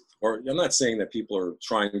truth. Or I'm not saying that people are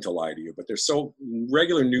trying to lie to you, but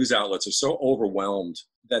regular news outlets are so overwhelmed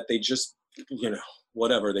that they just, you know,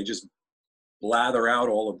 whatever, they just blather out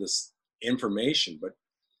all of this information. But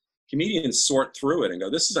comedians sort through it and go,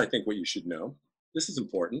 this is, I think, what you should know. This is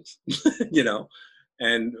important, you know.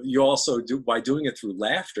 And you also do, by doing it through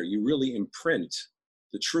laughter, you really imprint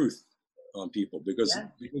the truth on people because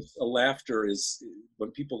a laughter is, when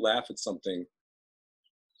people laugh at something.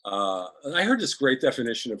 I heard this great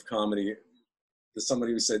definition of comedy. There's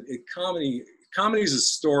somebody who said, comedy is a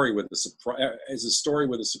story with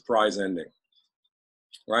a surprise ending,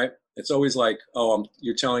 right? It's always like, oh,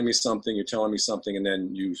 you're telling me something, and then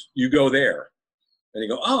you go there, and you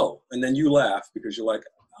go, oh, and then you laugh because you're like,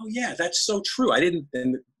 oh yeah, that's so true.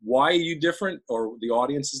 And why are you different, or the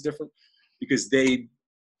audience is different? Because they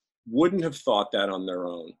wouldn't have thought that on their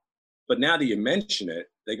own. But now that you mention it,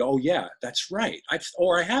 they go, oh yeah, that's right. I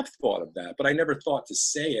have thought of that, but I never thought to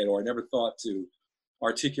say it, or I never thought to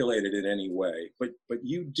articulate it in any way. But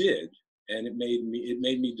you did, and it made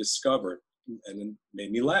me discover it, and it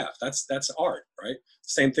made me laugh. That's art, right?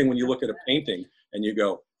 Same thing when you look at a painting and you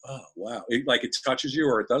go, oh wow, it touches you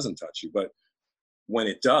or it doesn't touch you. But when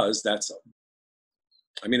it does, it's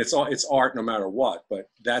art no matter what, but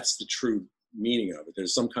that's the true meaning of it.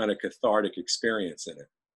 There's some kind of cathartic experience in it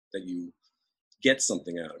that you get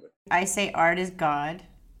something out of it. I say art is God.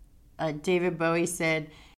 David Bowie said,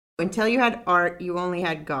 until you had art, you only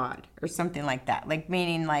had God, or something like that. Like,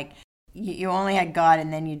 meaning like you only had God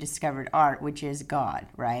and then you discovered art, which is God,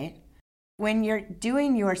 right? When you're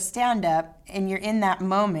doing your stand-up and you're in that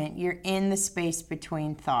moment, you're in the space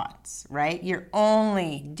between thoughts, right? You're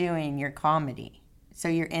only doing your comedy. So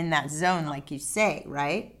you're in that zone, like you say,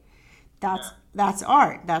 right? That's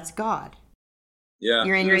art. That's God. Yeah,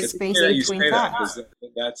 you're in your space between thoughts.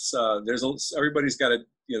 That's everybody's got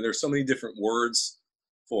there's so many different words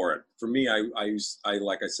for it. For me, I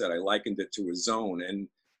like I said, I likened it to a zone, and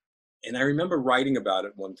I remember writing about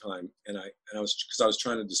it one time, and I was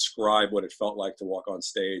trying to describe what it felt like to walk on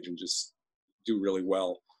stage and just do really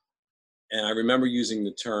well. And I remember using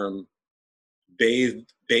the term bathed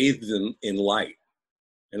in light.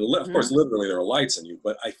 And of course, literally there are lights in you,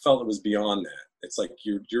 but I felt it was beyond that. It's like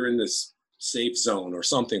you're in this safe zone or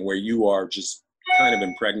something where you are just kind of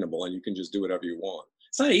impregnable and you can just do whatever you want.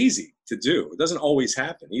 It's not easy to do. It doesn't always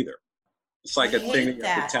happen either. It's like a thing that you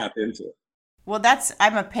have to tap into. Well,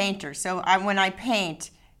 I'm a painter, so when I paint,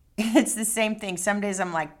 it's the same thing. Some days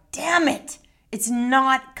I'm like, damn it, it's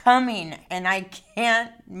not coming, and I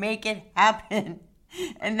can't make it happen.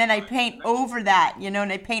 And then I paint over that, and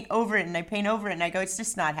I paint over it, and I paint over it, and I go, it's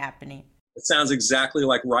just not happening. It sounds exactly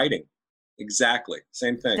like writing. Exactly.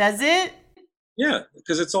 Same thing. Does it? Yeah,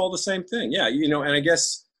 because it's all the same thing. Yeah, and I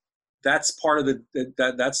guess that's part of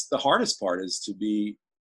that's the hardest part, is to be,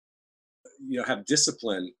 have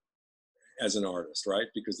discipline as an artist, right?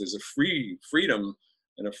 Because there's a freedom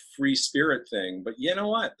and a free spirit thing. But you know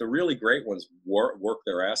what? The really great ones work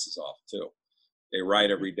their asses off too. They write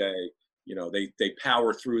every day. They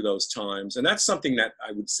power through those times. And that's something that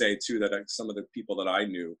I would say too, that some of the people that I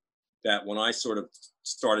knew, that when I sort of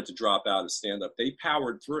started to drop out of stand-up, they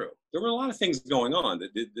powered through. There were a lot of things going on.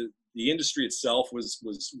 the industry itself was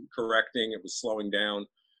correcting. It was slowing down.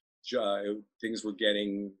 Things were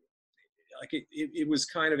getting like it was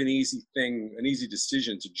kind of an easy thing, an easy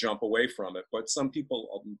decision to jump away from it. But some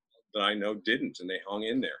people that I know didn't, and they hung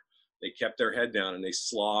in there. They kept their head down and they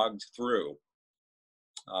slogged through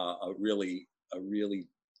a really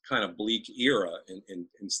kind of bleak era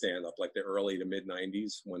in stand-up, like the early to mid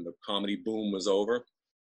 90s when the comedy boom was over.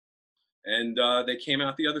 And they came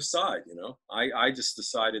out the other side, you know. I just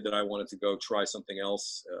decided that I wanted to go try something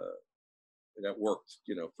else that worked,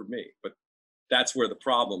 you know, for me. But that's where the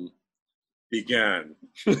problem began.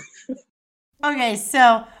 Okay,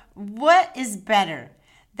 so what is better?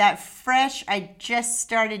 That fresh, I just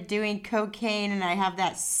started doing cocaine and I have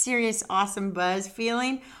that serious, awesome buzz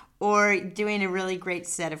feeling, or doing a really great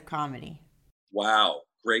set of comedy? Wow,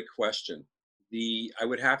 great question. I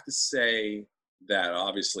would have to say that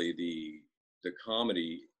obviously the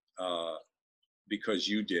comedy, because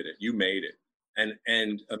you did it, you made it,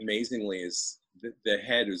 and amazingly is the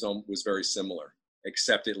head was very similar,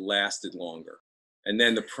 except it lasted longer. And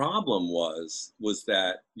then the problem was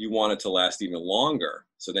that you want it to last even longer,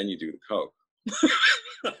 so then you do the coke.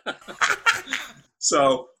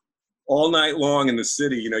 So all night long in the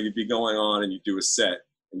city, you know, you'd be going on and you do a set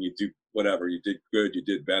and you do whatever, you did good, you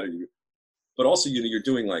did better, but also, you know, you're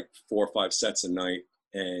doing like 4 or 5 sets a night,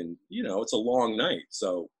 and you know it's a long night.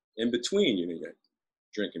 So in between, you know, you're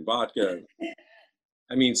drinking vodka.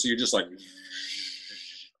 I mean, so you're just like,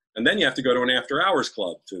 and then you have to go to an after-hours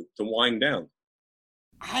club to wind down.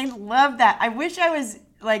 I love that. I wish I was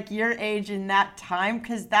like your age in that time,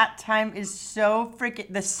 because that time is so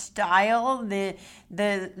freaking, the style, the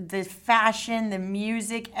fashion, the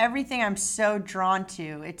music, everything I'm so drawn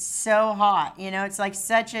to. It's so hot, you know. It's like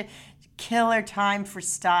such a killer time for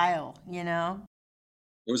style, you know.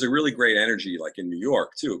 It was a really great energy, like in New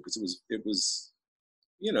York too, because it was,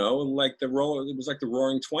 you know, like it was like the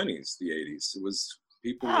Roaring '20s, the '80s. It was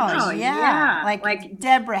people. Oh, were just, yeah. Like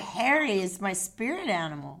Deborah Harry is my spirit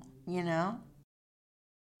animal, you know.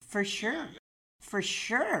 For sure. For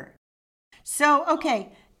sure. So,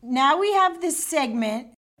 okay, now we have this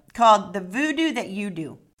segment called The Voodoo That You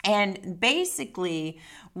Do. And basically,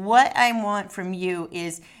 what I want from you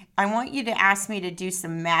is I want you to ask me to do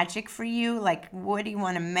some magic for you. Like, what do you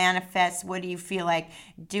want to manifest? What do you feel like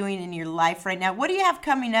doing in your life right now? What do you have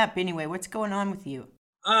coming up anyway? What's going on with you?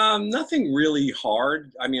 Nothing really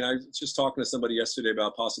hard. I mean, I was just talking to somebody yesterday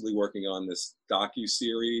about possibly working on this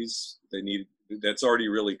docu-series. That's already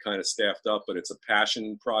really kind of staffed up, but it's a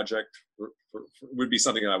passion project. Would be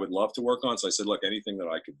something I would love to work on. So I said, look, anything that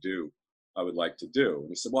I could do, I would like to do. And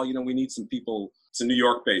he said, well, you know, we need some people. It's a New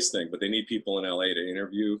York-based thing, but they need people in LA to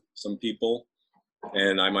interview some people,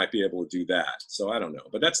 and I might be able to do that. So I don't know,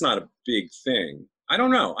 but that's not a big thing. I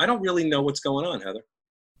don't know. I don't really know what's going on, Heather.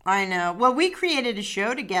 I know. Well, we created a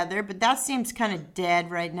show together, but that seems kind of dead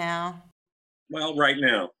right now. Well, right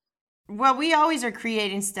now. Well, we always are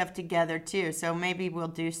creating stuff together too, so maybe we'll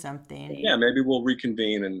do something. Yeah, maybe we'll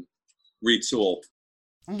reconvene and retool.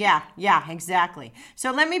 Yeah, exactly.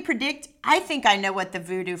 So let me predict. I think I know what the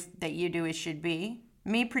voodoo that you do should be.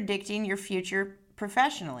 Me predicting your future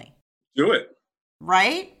professionally. Do it.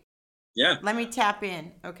 Right? Yeah. Let me tap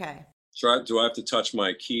in. Okay. Do I have to touch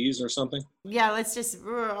my keys or something? Yeah, let's just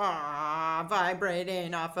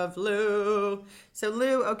vibrating off of Lou. So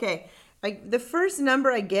Lou, okay. The first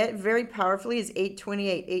number I get very powerfully is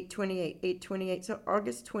 828, 828, 828. So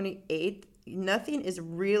August 28th. Nothing is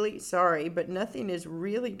really, sorry, but nothing is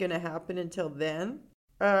really going to happen until then.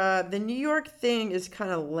 The New York thing is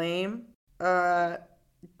kind of lame.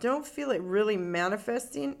 Don't feel it really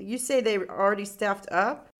manifesting. You say they already staffed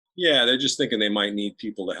up? Yeah, they're just thinking they might need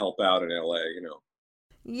people to help out in LA, you know.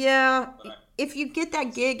 Yeah, if you get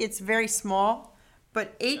that gig, it's very small.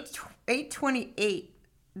 But 828,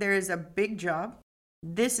 there is a big job.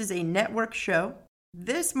 This is a network show.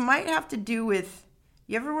 This might have to do with,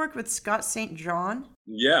 you ever worked with Scott St. John?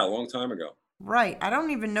 Yeah, a long time ago. Right. I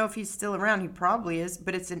don't even know if he's still around. He probably is.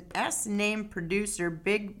 But it's an S-name producer,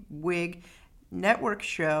 big wig, network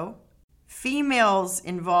show. Females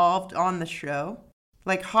involved on the show.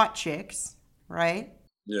 Like hot chicks, right?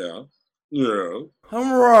 Yeah.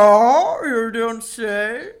 Hurrah, you don't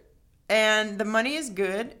say. And the money is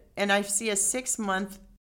good. And I see a 6-month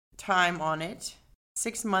time on it.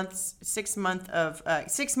 6 month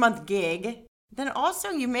gig. Then also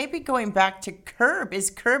you may be going back to Curb. Is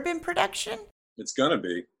Curb in production? It's gonna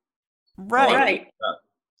be. Right.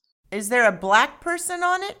 Is there a black person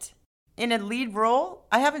on it in a lead role?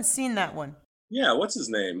 I haven't seen that one. Yeah, what's his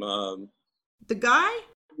name? The guy?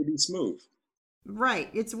 Rudy Smooth. Right.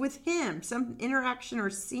 It's with him. Some interaction or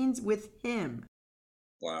scenes with him.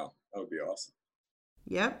 Wow. That would be awesome.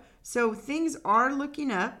 Yep. So things are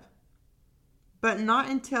looking up, but not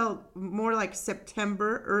until more like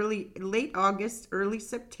September, late August, early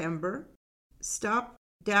September. Stop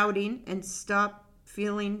doubting and stop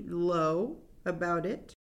feeling low about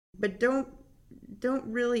it. But don't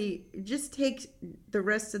really, just take the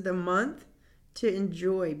rest of the month to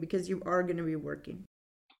enjoy, because you are going to be working.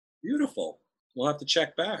 Beautiful. We'll have to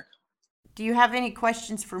check back. Do you have any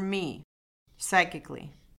questions for me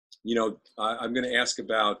psychically? You know, I'm going to ask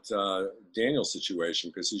about Daniel's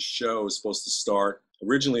situation, because his show is supposed to start.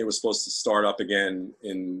 Originally, it was supposed to start up again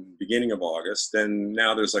in beginning of August. Then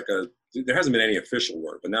now there hasn't been any official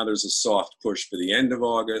word, but now there's a soft push for the end of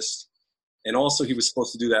August. And also, he was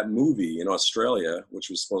supposed to do that movie in Australia,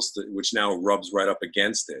 which now rubs right up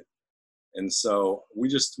against it. And so we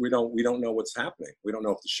don't know what's happening. We don't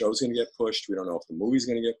know if the show's going to get pushed. We don't know if the movie's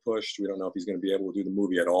going to get pushed. We don't know if he's going to be able to do the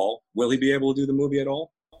movie at all. Will he be able to do the movie at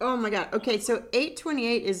all? Oh my God. Okay, so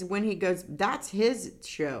 8/28 is when he goes, that's his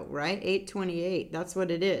show, right? 8/28. That's what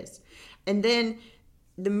it is. And then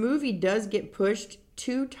the movie does get pushed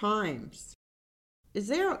 2 times.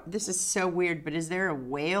 This is so weird, but is there a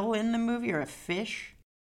whale in the movie or a fish?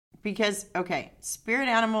 Because, okay, spirit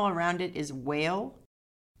animal around it is whale.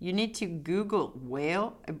 You need to Google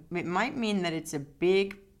whale. It might mean that it's a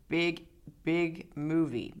big, big, big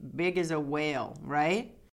movie. Big as a whale,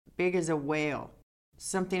 right? Big as a whale.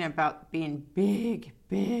 Something about being big,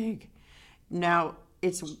 big. Now,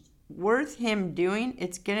 it's worth him doing.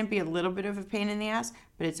 It's going to be a little bit of a pain in the ass,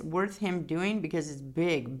 but it's worth him doing because it's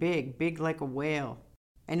big, big, big like a whale.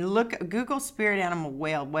 And Google spirit animal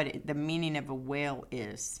whale, the meaning of a whale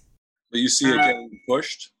is. But you see it getting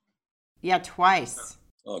pushed? Yeah, twice.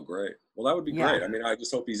 Oh, great. Well, that would be Yeah. great. I mean, I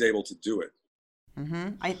just hope he's able to do it.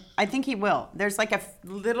 I think he will. There's like a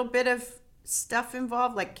little bit of stuff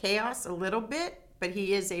involved, like chaos, a little bit, but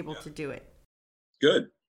he is able to do it.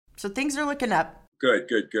 Good. So things are looking up. Good.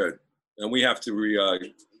 And we have to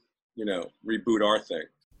reboot our thing.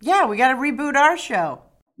 Yeah, we got to reboot our show.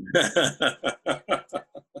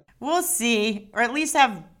 We'll see, or at least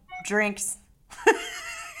have drinks.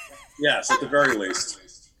 Yes, at the very least.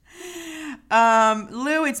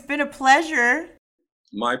 Lou, it's been a pleasure.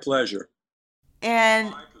 My pleasure.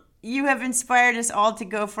 And you have inspired us all to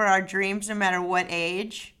go for our dreams no matter what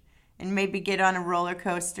age, and maybe get on a roller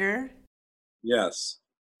coaster. Yes.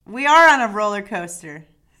 We are on a roller coaster.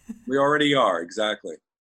 We already are, exactly.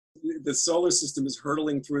 The solar system is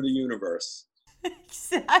hurtling through the universe.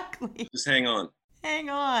 Exactly. Just hang on. Hang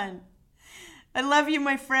on. I love you,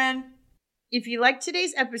 my friend. If you liked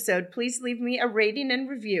today's episode, please leave me a rating and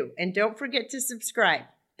review, and don't forget to subscribe.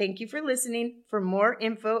 Thank you for listening. For more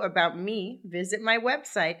info about me, visit my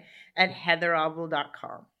website at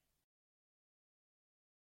heatherobel.com.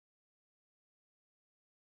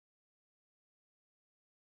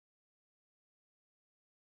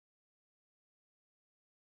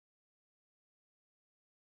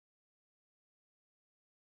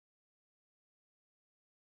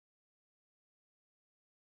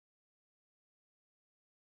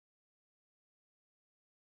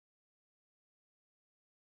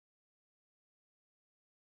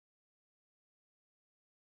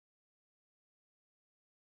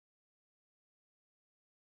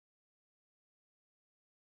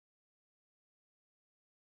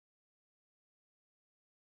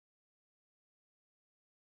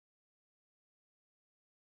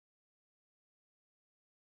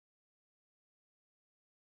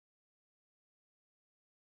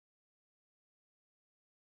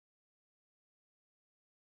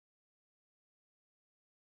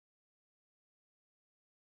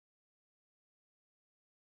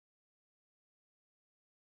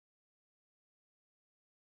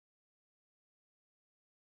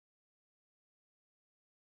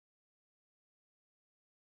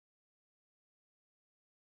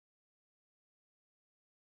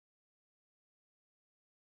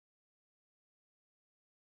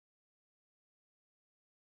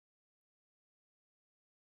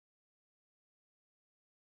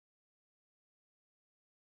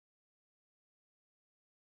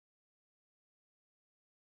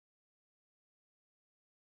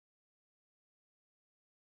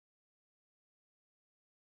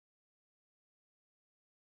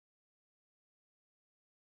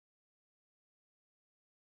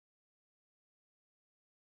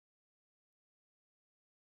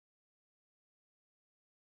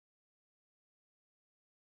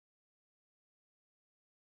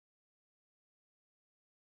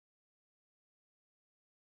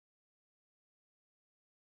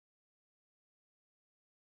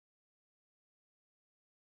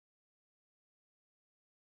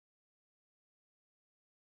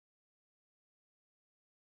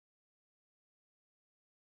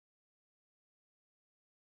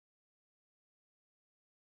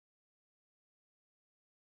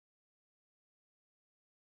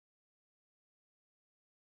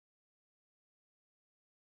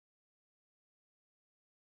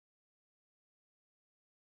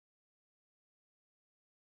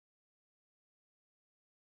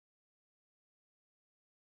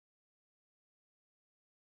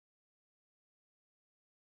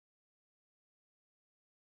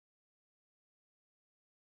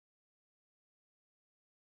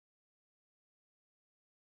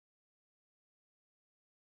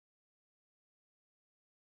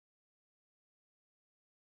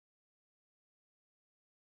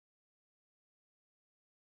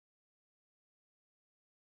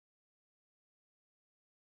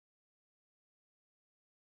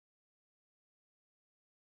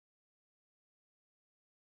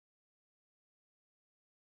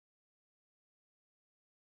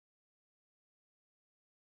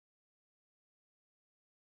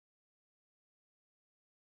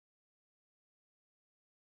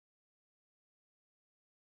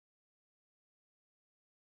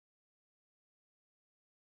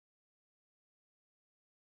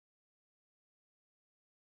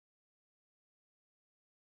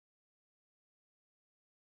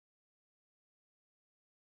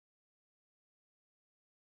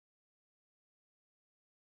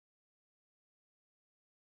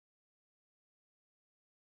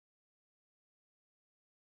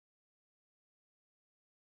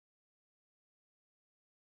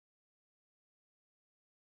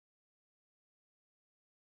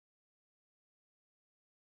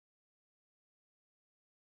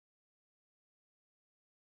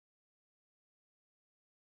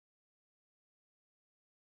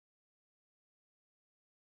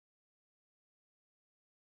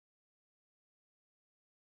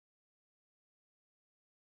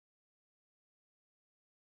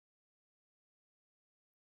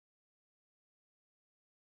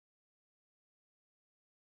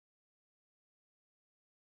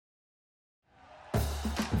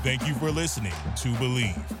 Thank you for listening to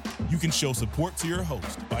Believe. You can show support to your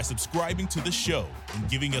host by subscribing to the show and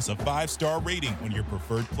giving us a 5-star rating on your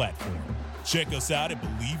preferred platform. Check us out at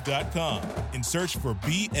Believe.com and search for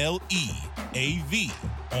BLEAV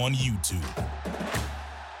on YouTube.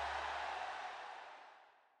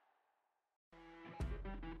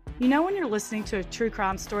 You know when you're listening to a true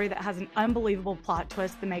crime story that has an unbelievable plot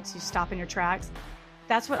twist that makes you stop in your tracks?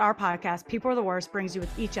 That's what our podcast, People Are the Worst, brings you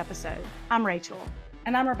with each episode. I'm Rachel.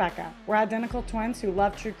 And I'm Rebecca. We're identical twins who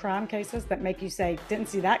love true crime cases that make you say, didn't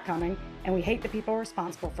see that coming, and we hate the people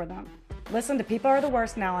responsible for them. Listen to People Are the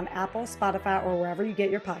Worst now on Apple, Spotify, or wherever you get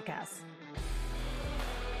your podcasts.